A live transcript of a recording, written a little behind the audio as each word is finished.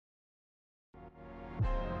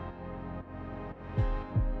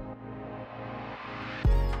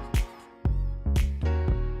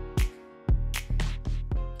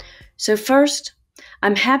So, first,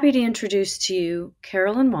 I'm happy to introduce to you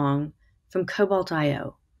Carolyn Wong from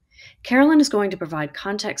Cobalt.io. Carolyn is going to provide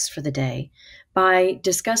context for the day by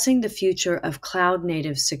discussing the future of cloud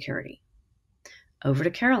native security. Over to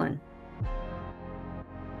Carolyn.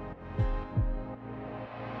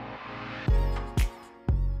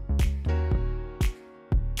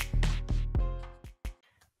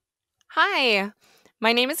 Hi,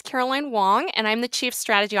 my name is Caroline Wong, and I'm the Chief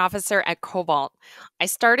Strategy Officer at Cobalt. I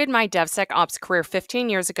started my DevSecOps career 15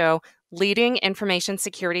 years ago, leading information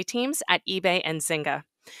security teams at eBay and Zynga.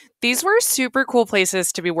 These were super cool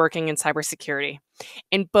places to be working in cybersecurity.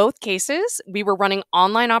 In both cases, we were running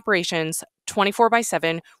online operations 24 by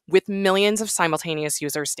 7 with millions of simultaneous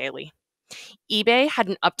users daily. eBay had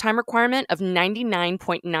an uptime requirement of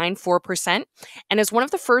 99.94% and is one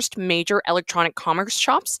of the first major electronic commerce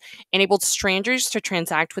shops enabled strangers to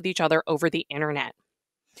transact with each other over the internet.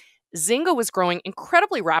 Zynga was growing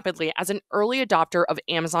incredibly rapidly as an early adopter of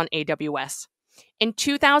Amazon AWS. In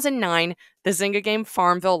 2009, the Zynga game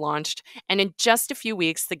Farmville launched, and in just a few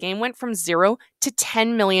weeks, the game went from 0 to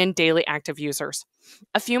 10 million daily active users.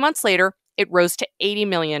 A few months later, it rose to 80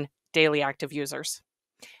 million daily active users.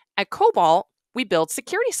 At Cobalt, we build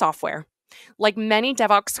security software. Like many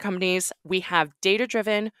DevOps companies, we have data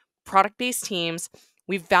driven, product based teams.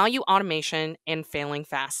 We value automation and failing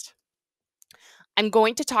fast. I'm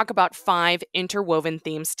going to talk about 5 interwoven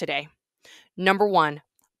themes today. Number 1,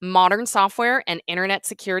 modern software and internet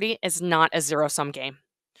security is not a zero sum game.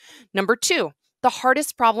 Number 2, the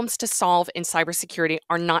hardest problems to solve in cybersecurity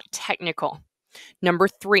are not technical. Number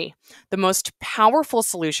 3, the most powerful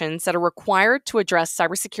solutions that are required to address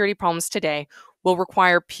cybersecurity problems today will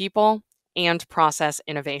require people and process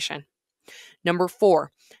innovation. Number 4,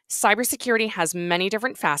 cybersecurity has many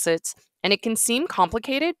different facets and it can seem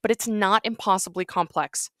complicated, but it's not impossibly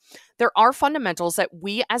complex. There are fundamentals that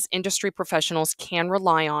we as industry professionals can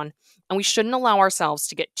rely on, and we shouldn't allow ourselves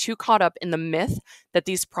to get too caught up in the myth that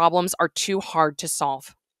these problems are too hard to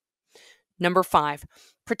solve. Number 5,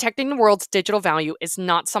 protecting the world's digital value is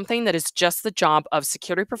not something that is just the job of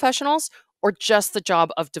security professionals or just the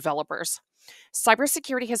job of developers.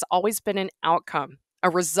 Cybersecurity has always been an outcome, a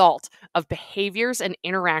result of behaviors and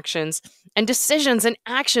interactions and decisions and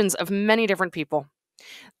actions of many different people.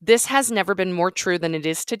 This has never been more true than it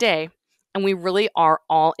is today, and we really are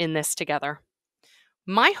all in this together.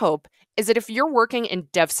 My hope is that if you're working in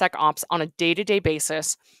DevSecOps on a day-to-day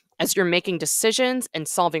basis, as you're making decisions and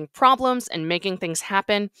solving problems and making things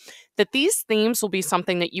happen, that these themes will be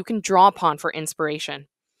something that you can draw upon for inspiration.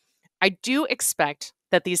 I do expect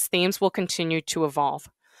that these themes will continue to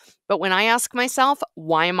evolve. But when I ask myself,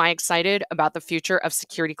 why am I excited about the future of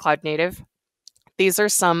security cloud native? These are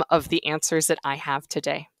some of the answers that I have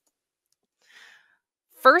today.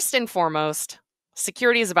 First and foremost,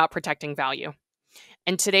 security is about protecting value.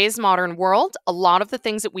 In today's modern world, a lot of the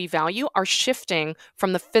things that we value are shifting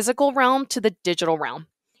from the physical realm to the digital realm.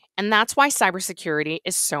 And that's why cybersecurity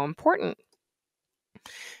is so important.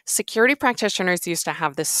 Security practitioners used to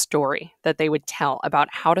have this story that they would tell about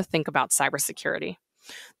how to think about cybersecurity.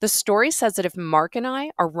 The story says that if Mark and I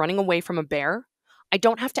are running away from a bear, I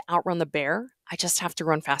don't have to outrun the bear, I just have to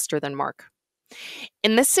run faster than Mark.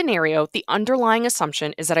 In this scenario, the underlying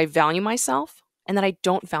assumption is that I value myself and that I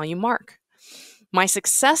don't value Mark. My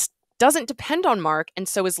success doesn't depend on Mark, and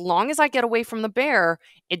so as long as I get away from the bear,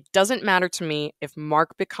 it doesn't matter to me if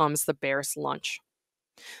Mark becomes the bear's lunch.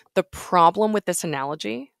 The problem with this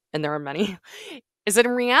analogy, and there are many, is that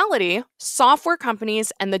in reality, software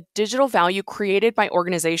companies and the digital value created by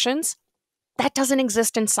organizations, that doesn't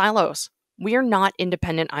exist in silos. We are not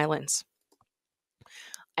independent islands.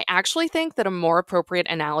 I actually think that a more appropriate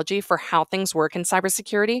analogy for how things work in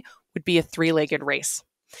cybersecurity would be a 3-legged race.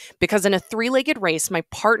 Because in a 3-legged race, my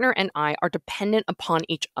partner and I are dependent upon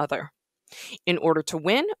each other. In order to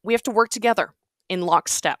win, we have to work together in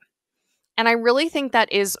lockstep. And I really think that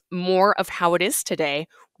is more of how it is today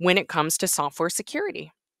when it comes to software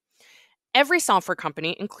security. Every software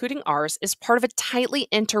company, including ours, is part of a tightly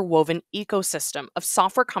interwoven ecosystem of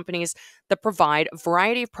software companies that provide a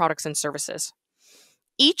variety of products and services.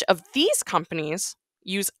 Each of these companies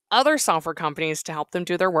use other software companies to help them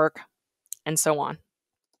do their work, and so on.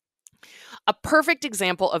 A perfect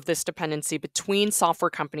example of this dependency between software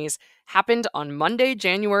companies happened on Monday,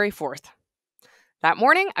 January 4th. That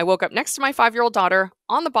morning, I woke up next to my 5-year-old daughter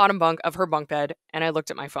on the bottom bunk of her bunk bed, and I looked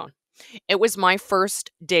at my phone. It was my first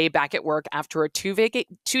day back at work after a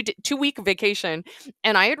 2-week vacation,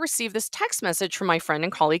 and I had received this text message from my friend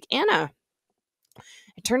and colleague, Anna.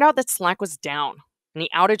 It turned out that Slack was down, and the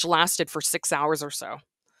outage lasted for 6 hours or so.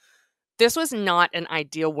 This was not an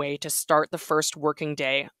ideal way to start the first working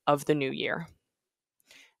day of the new year.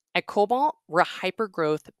 At Cobalt, we're a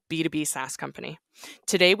hyper-growth B2B SaaS company.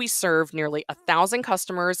 Today, we serve nearly 1,000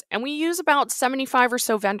 customers, and we use about 75 or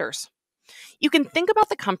so vendors. You can think about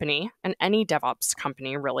the company, and any DevOps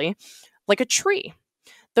company really, like a tree.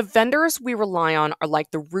 The vendors we rely on are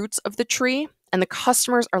like the roots of the tree, and the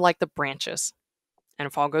customers are like the branches. And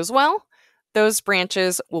if all goes well, those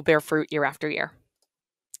branches will bear fruit year after year.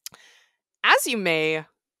 As you may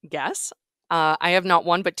guess, I have not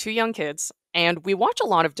one but two young kids, and we watch a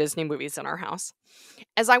lot of Disney movies in our house.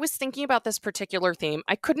 As I was thinking about this particular theme,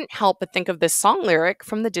 I couldn't help but think of this song lyric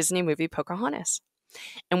from the Disney movie Pocahontas.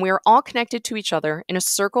 And we are all connected to each other in a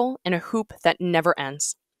circle in a hoop that never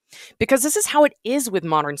ends. Because this is how it is with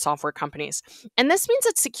modern software companies. And this means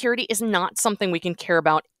that security is not something we can care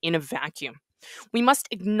about in a vacuum. We must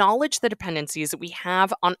acknowledge the dependencies that we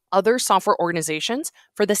have on other software organizations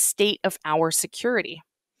for the state of our security.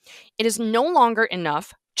 It is no longer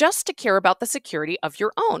enough just to care about the security of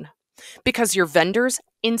your own, because your vendors'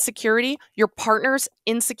 insecurity, your partners'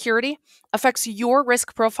 insecurity affects your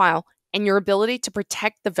risk profile and your ability to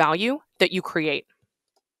protect the value that you create.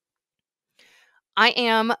 I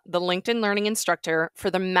am the LinkedIn Learning Instructor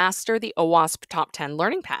for the Master the OWASP Top 10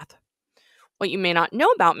 Learning Path. What you may not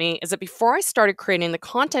know about me is that before I started creating the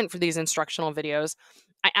content for these instructional videos,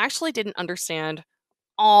 I actually didn't understand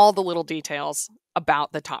all the little details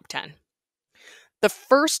about the top 10. The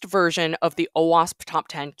first version of the OWASP Top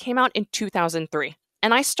 10 came out in 2003,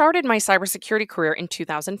 and I started my cybersecurity career in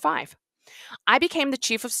 2005. I became the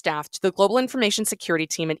chief of staff to the global information security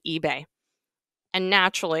team at eBay. And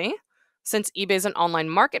naturally, since eBay is an online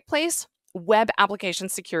marketplace, web application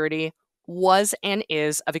security was and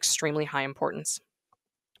is of extremely high importance.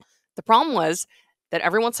 The problem was that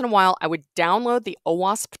every once in a while, I would download the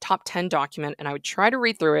OWASP Top 10 document and I would try to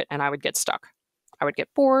read through it and I would get stuck. I would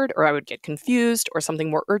get bored or I would get confused or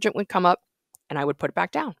something more urgent would come up and I would put it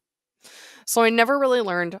back down. So I never really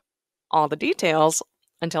learned all the details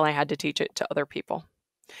until I had to teach it to other people.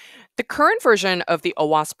 The current version of the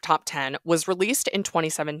OWASP Top 10 was released in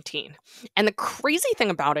 2017. And the crazy thing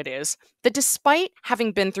about it is that despite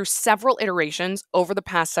having been through several iterations over the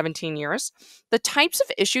past 17 years, the types of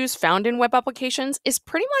issues found in web applications is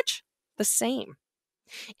pretty much the same.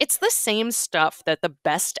 It's the same stuff that the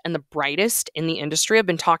best and the brightest in the industry have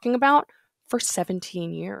been talking about for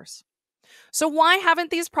 17 years. So why haven't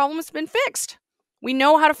these problems been fixed? We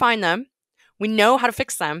know how to find them, we know how to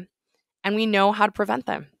fix them, and we know how to prevent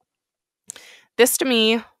them. This to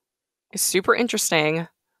me is super interesting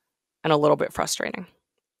and a little bit frustrating.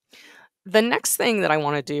 The next thing that I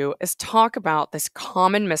want to do is talk about this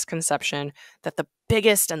common misconception that the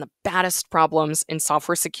biggest and the baddest problems in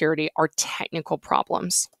software security are technical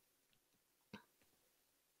problems.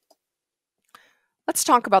 Let's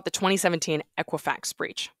talk about the 2017 Equifax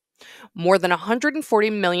breach. More than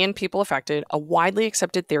 140 million people affected, a widely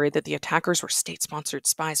accepted theory that the attackers were state-sponsored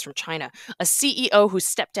spies from China, a CEO who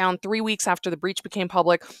stepped down 3 weeks after the breach became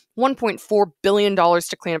public, $1.4 billion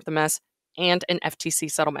to clean up the mess, and an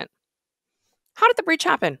FTC settlement. How did the breach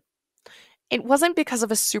happen? It wasn't because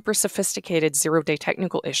of a super sophisticated zero-day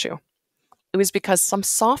technical issue. It was because some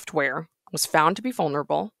software was found to be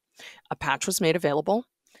vulnerable, a patch was made available,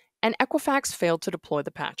 and Equifax failed to deploy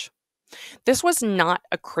the patch. This was not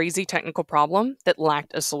a crazy technical problem that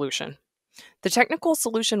lacked a solution. The technical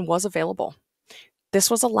solution was available.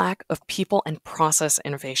 This was a lack of people and process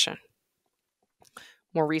innovation.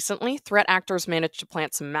 More recently, threat actors managed to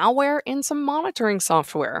plant some malware in some monitoring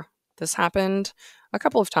software. This happened a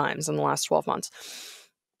couple of times in the last 12 months.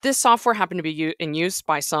 This software happened to be in use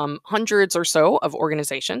by some hundreds or so of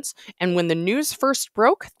organizations, and when the news first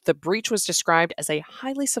broke, the breach was described as a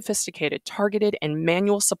highly sophisticated, targeted, and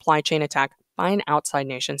manual supply chain attack by an outside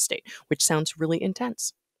nation state, which sounds really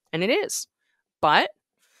intense. And it is. But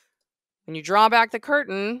when you draw back the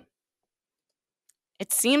curtain,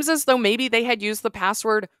 it seems as though maybe they had used the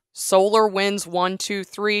password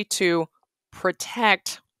SolarWinds123 to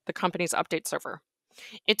protect the company's update server.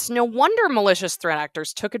 It's no wonder malicious threat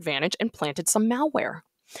actors took advantage and planted some malware.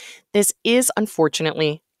 This is,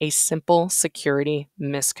 unfortunately, a simple security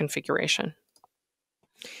misconfiguration.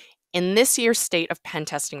 In this year's State of Pen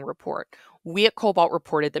Testing report, we at Cobalt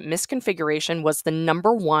reported that misconfiguration was the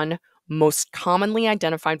 #1 most commonly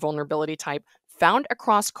identified vulnerability type found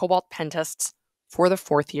across Cobalt pen tests for the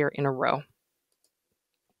 4th year in a row.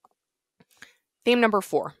 Theme number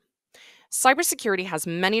 4. Cybersecurity has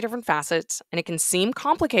many different facets, and it can seem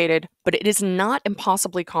complicated, but it is not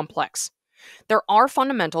impossibly complex. There are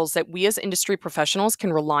fundamentals that we as industry professionals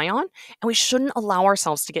can rely on, and we shouldn't allow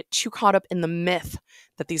ourselves to get too caught up in the myth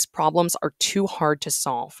that these problems are too hard to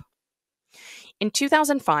solve. In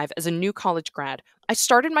 2005, as a new college grad, I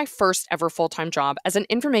started my first ever full-time job as an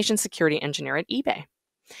information security engineer at eBay.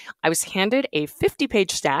 I was handed a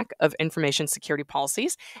 50-page stack of information security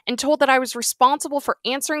policies and told that I was responsible for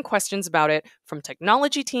answering questions about it from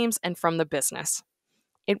technology teams and from the business.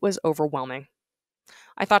 It was overwhelming.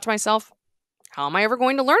 I thought to myself, how am I ever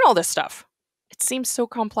going to learn all this stuff? It seems so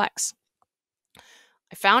complex.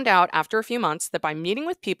 I found out after a few months that by meeting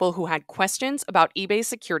with people who had questions about eBay's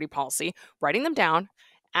security policy, writing them down,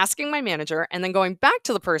 asking my manager, and then going back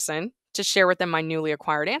to the person to share with them my newly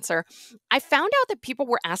acquired answer, I found out that people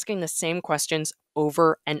were asking the same questions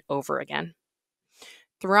over and over again.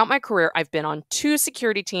 Throughout my career, I've been on 2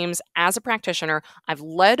 security teams as a practitioner. I've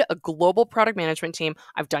led a global product management team.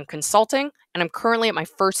 I've done consulting, and I'm currently at my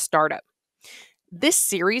first startup. This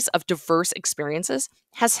series of diverse experiences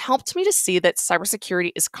has helped me to see that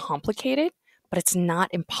cybersecurity is complicated, but it's not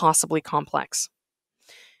impossibly complex.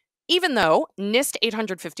 Even though NIST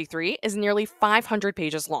 853 is nearly 500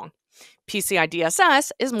 pages long, PCI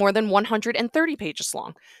DSS is more than 130 pages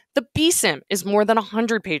long, the BSIM is more than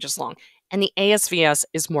 100 pages long, and the ASVS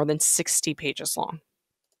is more than 60 pages long.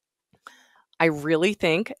 I really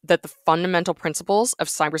think that the fundamental principles of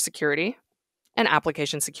cybersecurity, and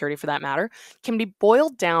application security for that matter, can be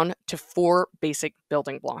boiled down to 4 basic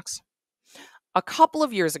building blocks. A couple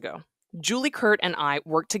of years ago, Julie Kurt and I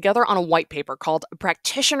worked together on a white paper called A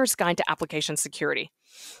Practitioner's Guide to Application Security.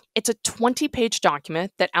 It's a 20-page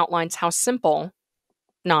document that outlines how simple,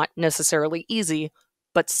 not necessarily easy,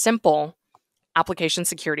 but simple application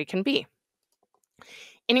security can be.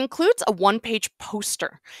 It includes a 1-page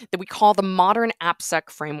poster that we call the Modern AppSec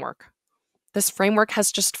Framework. This framework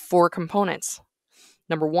has just 4 components.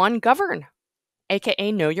 Number 1, govern,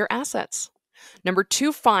 aka know your assets. Number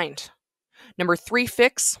 2, find. Number 3,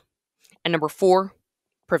 fix. And number 4,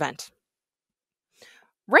 prevent.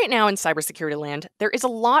 Right now in cybersecurity land, there is a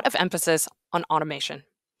lot of emphasis on automation.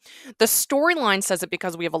 The storyline says that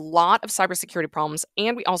because we have a lot of cybersecurity problems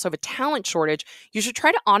and we also have a talent shortage, you should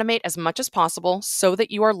try to automate as much as possible so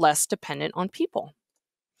that you are less dependent on people.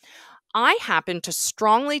 I happen to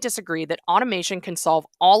strongly disagree that automation can solve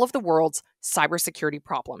all of the world's cybersecurity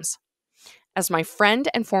problems. As my friend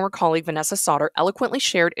and former colleague Vanessa Sauter eloquently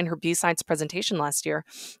shared in her B-Sides presentation last year,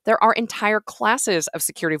 there are entire classes of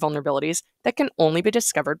security vulnerabilities that can only be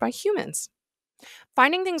discovered by humans.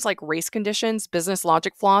 Finding things like race conditions, business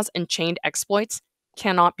logic flaws, and chained exploits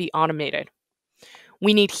cannot be automated.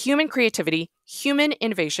 We need human creativity, human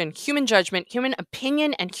innovation, human judgment, human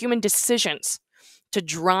opinion, and human decisions to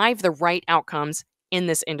drive the right outcomes in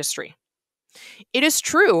this industry. It is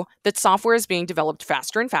true that software is being developed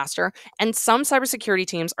faster and faster, and some cybersecurity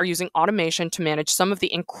teams are using automation to manage some of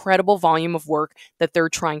the incredible volume of work that they're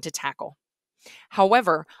trying to tackle.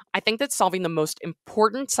 However, I think that solving the most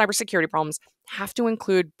important cybersecurity problems have to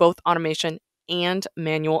include both automation and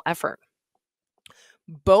manual effort.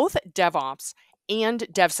 Both DevOps and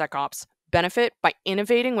DevSecOps benefit by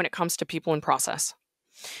innovating when it comes to people and process.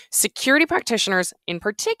 Security practitioners, in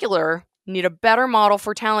particular, need a better model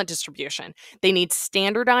for talent distribution. They need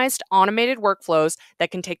standardized, automated workflows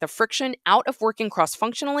that can take the friction out of working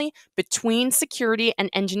cross-functionally between security and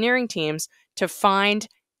engineering teams to find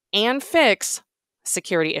and fix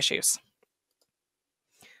security issues.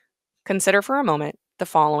 Consider for a moment the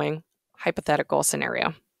following hypothetical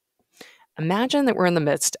scenario. Imagine that we're in the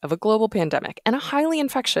midst of a global pandemic and a highly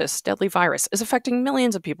infectious, deadly virus is affecting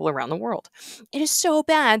millions of people around the world. It is so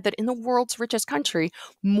bad that in the world's richest country,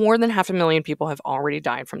 more than 500,000 people have already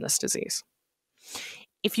died from this disease.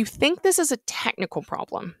 If you think this is a technical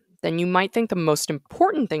problem, then you might think the most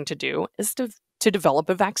important thing to do is to develop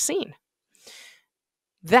a vaccine.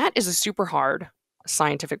 That is a super hard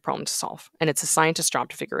scientific problem to solve, and it's a scientist's job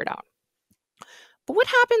to figure it out. But what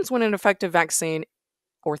happens when an effective vaccine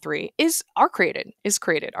or 3 are created?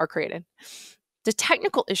 The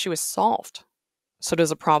technical issue is solved. So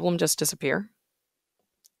does a problem just disappear?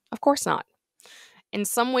 Of course not. In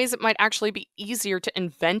some ways, it might actually be easier to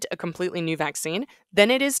invent a completely new vaccine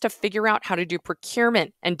than it is to figure out how to do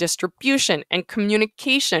procurement and distribution and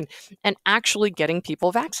communication and actually getting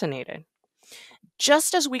people vaccinated.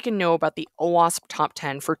 Just as we can know about the OWASP top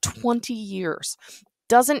 10 for 20 years,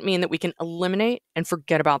 doesn't mean that we can eliminate and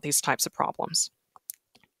forget about these types of problems.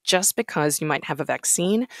 Just because you might have a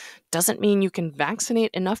vaccine doesn't mean you can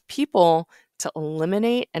vaccinate enough people to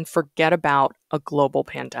eliminate and forget about a global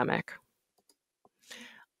pandemic.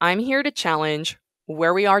 I'm here to challenge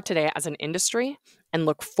where we are today as an industry and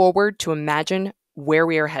look forward to imagine where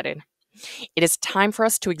we are headed. It is time for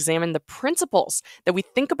us to examine the principles that we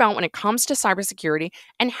think about when it comes to cybersecurity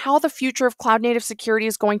and how the future of cloud native security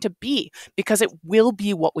is going to be, because it will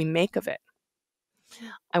be what we make of it.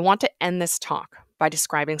 I want to end this talk by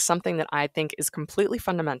describing something that I think is completely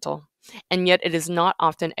fundamental, and yet it is not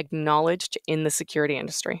often acknowledged in the security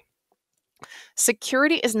industry.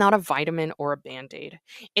 Security is not a vitamin or a band-aid.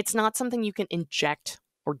 It's not something you can inject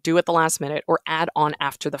or do at the last minute or add on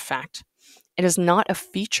after the fact. It is not a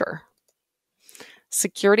feature.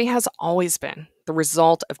 Security has always been the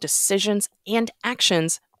result of decisions and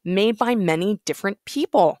actions made by many different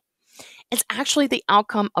people. It's actually the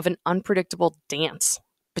outcome of an unpredictable dance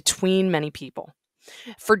between many people.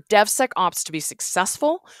 For DevSecOps to be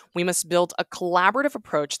successful, we must build a collaborative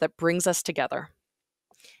approach that brings us together.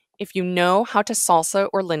 If you know how to salsa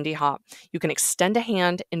or Lindy Hop, you can extend a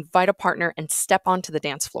hand, invite a partner, and step onto the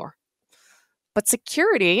dance floor. But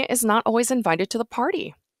security is not always invited to the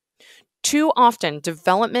party. Too often,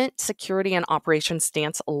 development, security, and operations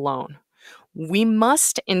dance alone. We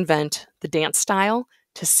must invent the dance style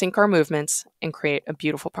to sync our movements and create a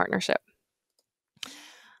beautiful partnership.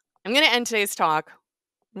 I'm going to end today's talk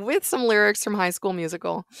with some lyrics from High School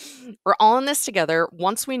Musical. We're all in this together.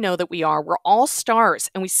 Once we know that we are, we're all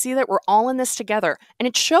stars, and we see that we're all in this together. And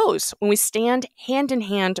it shows when we stand hand in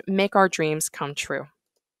hand, make our dreams come true.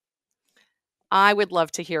 I would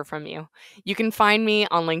love to hear from you. You can find me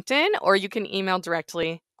on LinkedIn, or you can email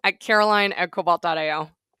directly at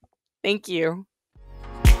caroline@cobalt.io. Thank you.